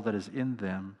and all that is in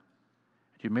them.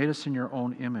 You made us in your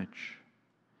own image.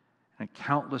 And in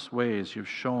countless ways you've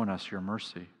shown us your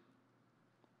mercy.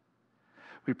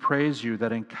 We praise you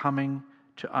that in coming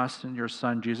to us in your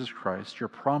Son, Jesus Christ, your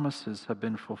promises have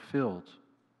been fulfilled,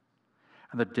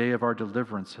 and the day of our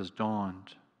deliverance has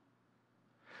dawned.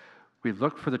 We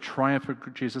look for the triumph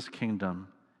of Jesus' kingdom,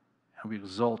 and we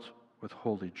exult with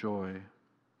holy joy.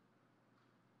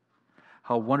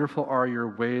 How wonderful are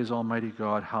your ways, Almighty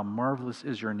God! How marvelous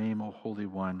is your name, O Holy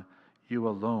One! You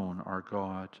alone are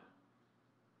God.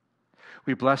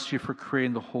 We bless you for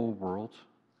creating the whole world,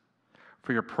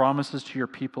 for your promises to your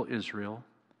people Israel,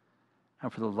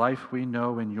 and for the life we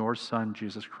know in your Son,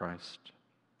 Jesus Christ.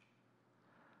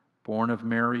 Born of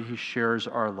Mary, he shares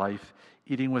our life.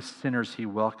 Eating with sinners, he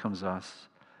welcomes us.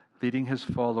 Leading his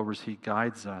followers, he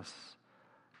guides us.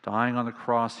 Dying on the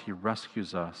cross, he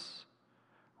rescues us.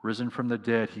 Risen from the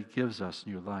dead, he gives us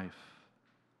new life.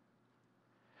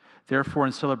 Therefore,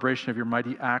 in celebration of your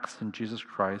mighty acts in Jesus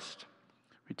Christ,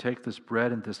 we take this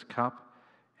bread and this cup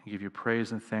and give you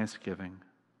praise and thanksgiving.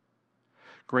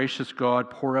 Gracious God,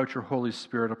 pour out your Holy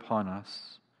Spirit upon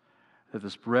us, that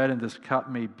this bread and this cup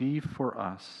may be for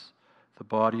us the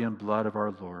body and blood of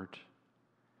our Lord,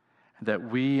 and that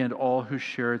we and all who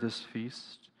share this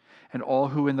feast, and all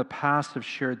who in the past have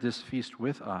shared this feast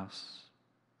with us,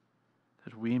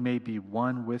 that we may be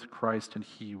one with Christ and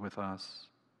he with us.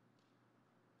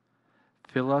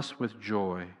 Fill us with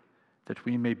joy, that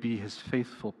we may be his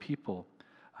faithful people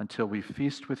until we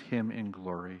feast with him in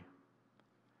glory.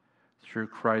 Through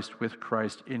Christ, with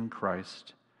Christ, in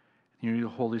Christ, in the unity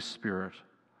of the Holy Spirit,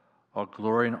 all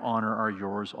glory and honor are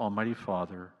yours, Almighty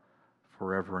Father,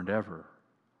 forever and ever.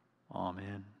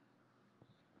 Amen.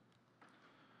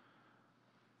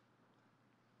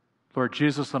 Lord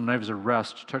Jesus, on the night of his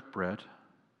arrest, took bread,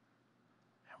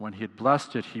 and when he had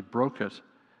blessed it, he broke it,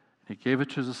 and he gave it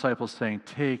to his disciples, saying,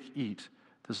 "Take, eat.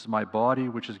 This is my body,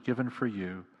 which is given for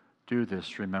you. Do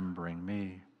this, remembering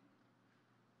me."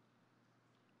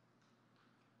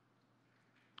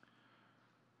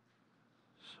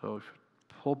 So if you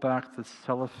pull back the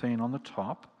cellophane on the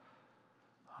top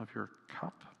of your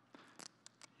cup,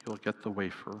 you'll get the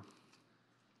wafer.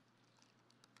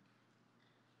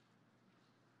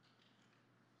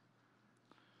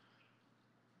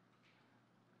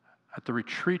 At the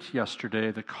retreat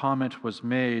yesterday, the comment was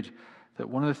made that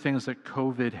one of the things that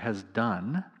COVID has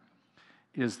done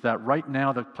is that right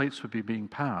now the plates would be being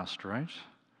passed, right?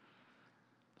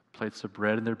 Plates of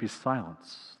bread, and there'd be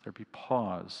silence, there'd be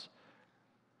pause.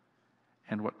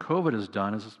 And what COVID has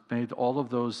done is it's made all of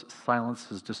those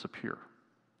silences disappear.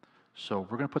 So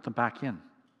we're going to put them back in,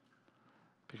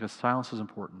 because silence is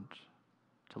important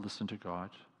to listen to God.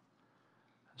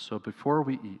 So before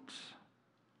we eat,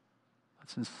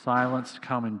 let's in silence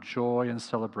come in joy and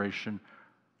celebration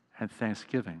and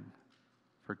thanksgiving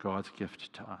for God's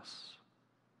gift to us.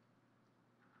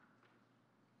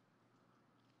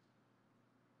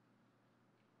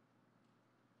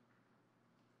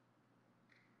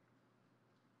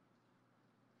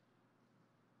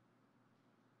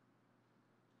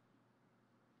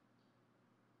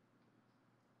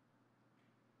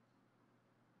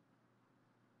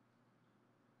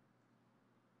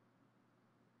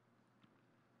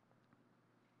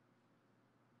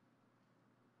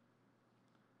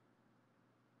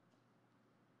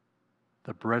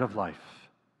 The bread of life,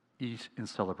 eat in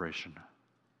celebration.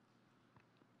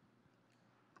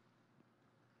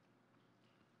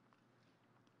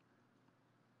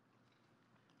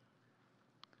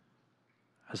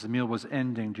 As the meal was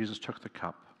ending, Jesus took the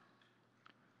cup.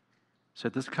 He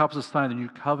said, "This cup is a sign of the new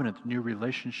covenant, the new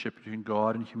relationship between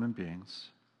God and human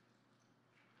beings.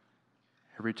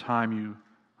 Every time you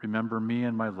remember me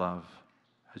and my love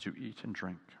as you eat and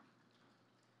drink."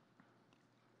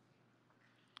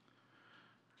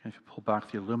 And if you pull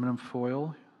back the aluminum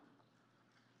foil,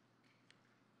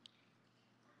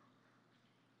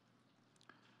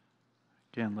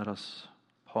 again, let us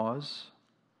pause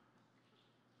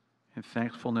in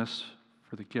thankfulness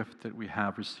for the gift that we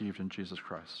have received in Jesus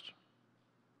Christ.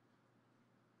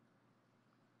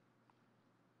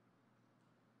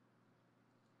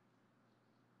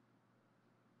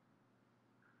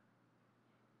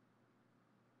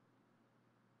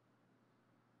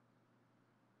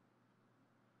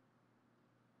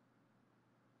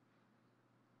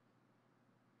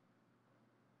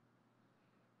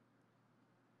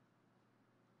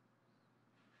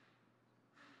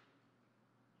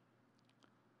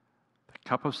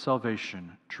 Cup of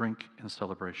salvation, drink in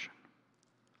celebration.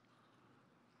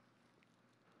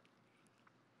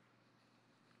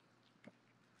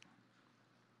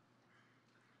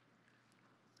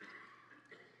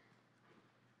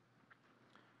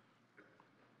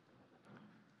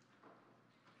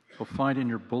 You'll find in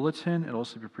your bulletin, it'll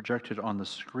also be projected on the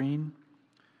screen,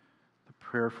 the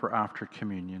prayer for after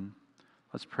communion.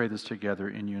 Let's pray this together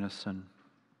in unison.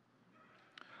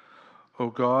 O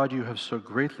God, you have so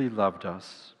greatly loved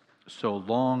us, so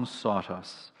long sought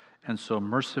us,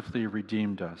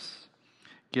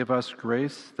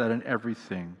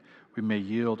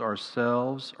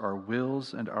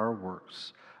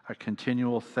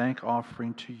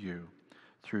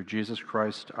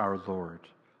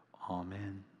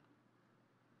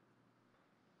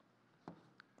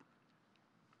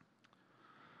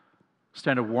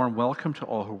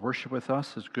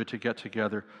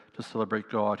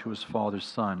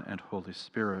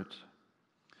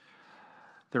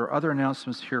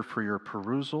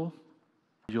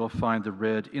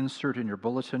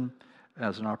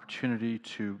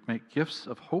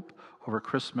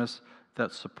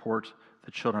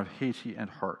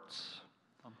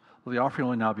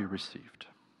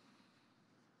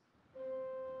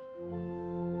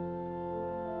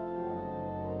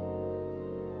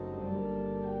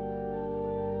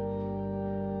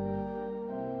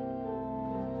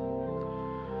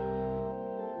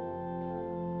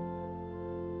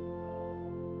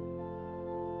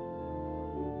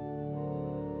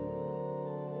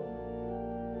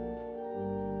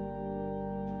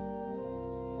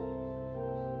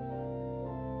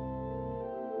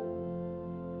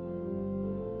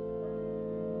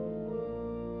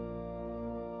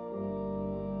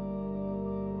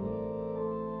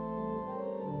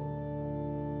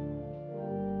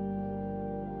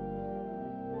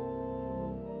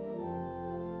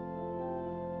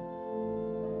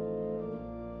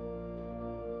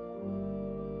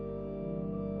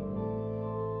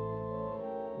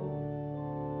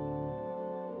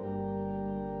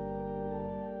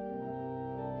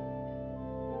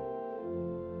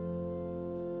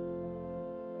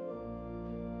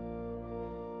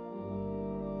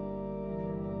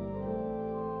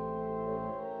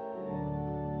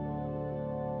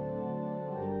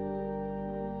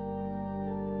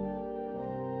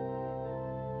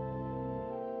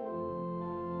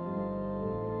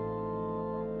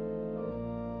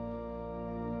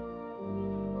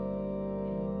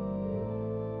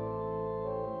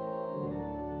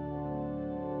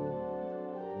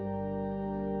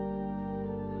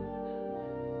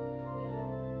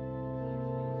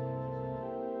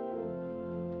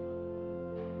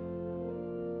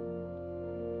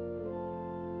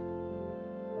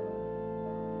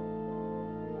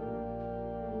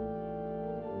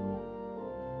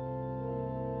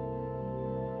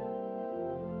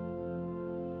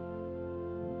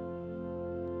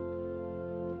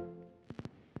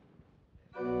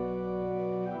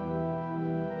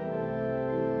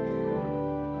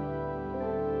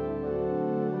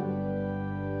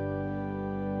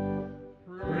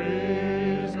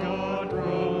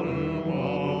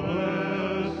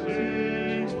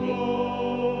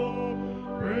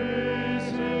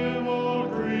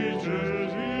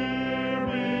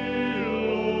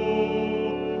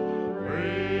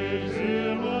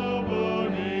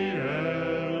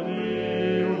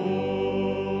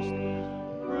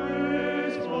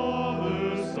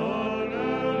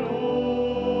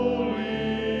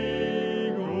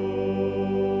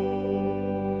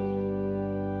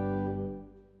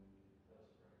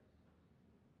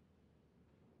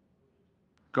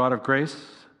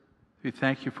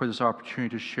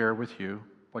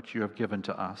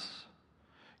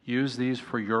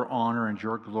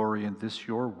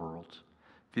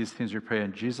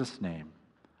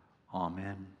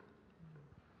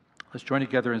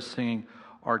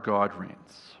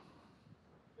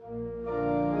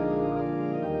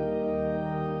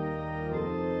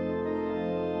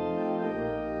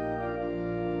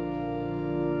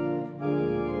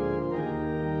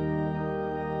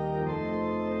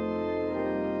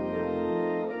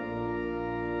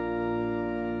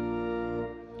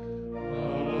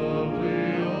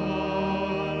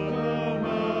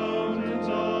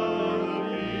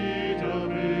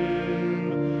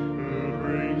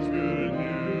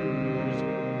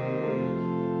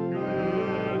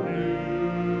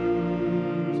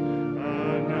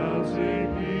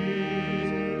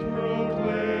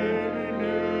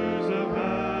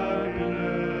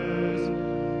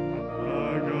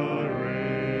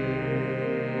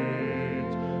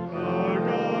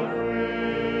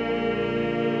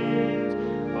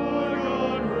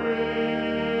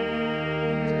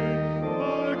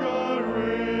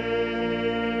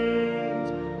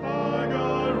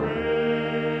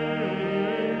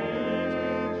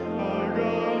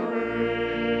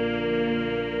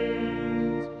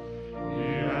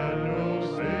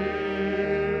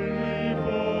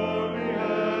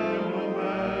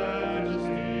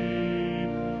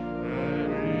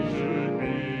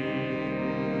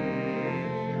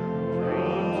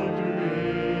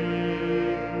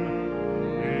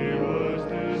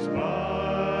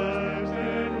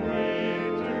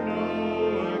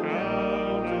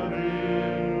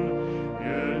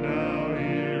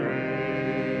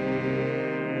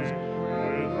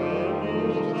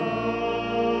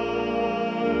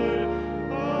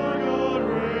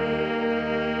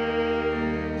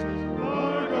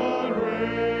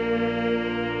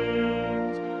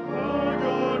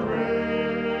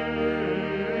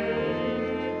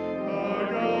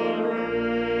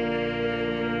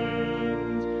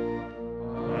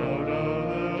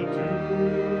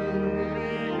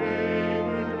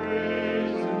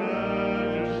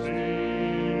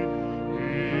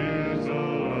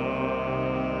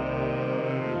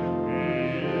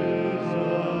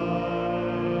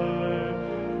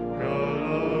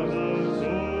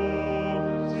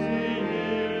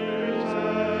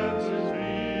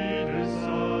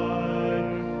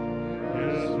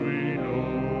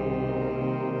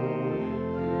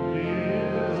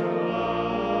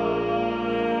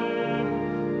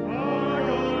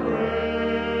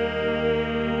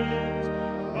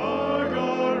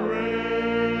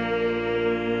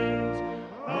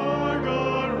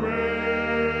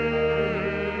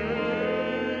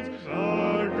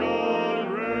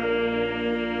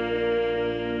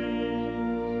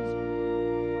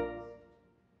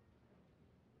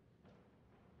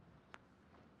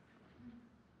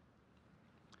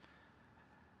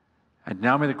 And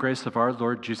now may the grace of our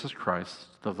Lord Jesus Christ,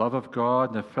 the love of God,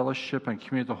 and the fellowship and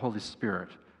communion of the Holy Spirit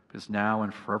is now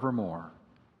and forevermore.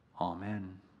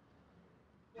 Amen.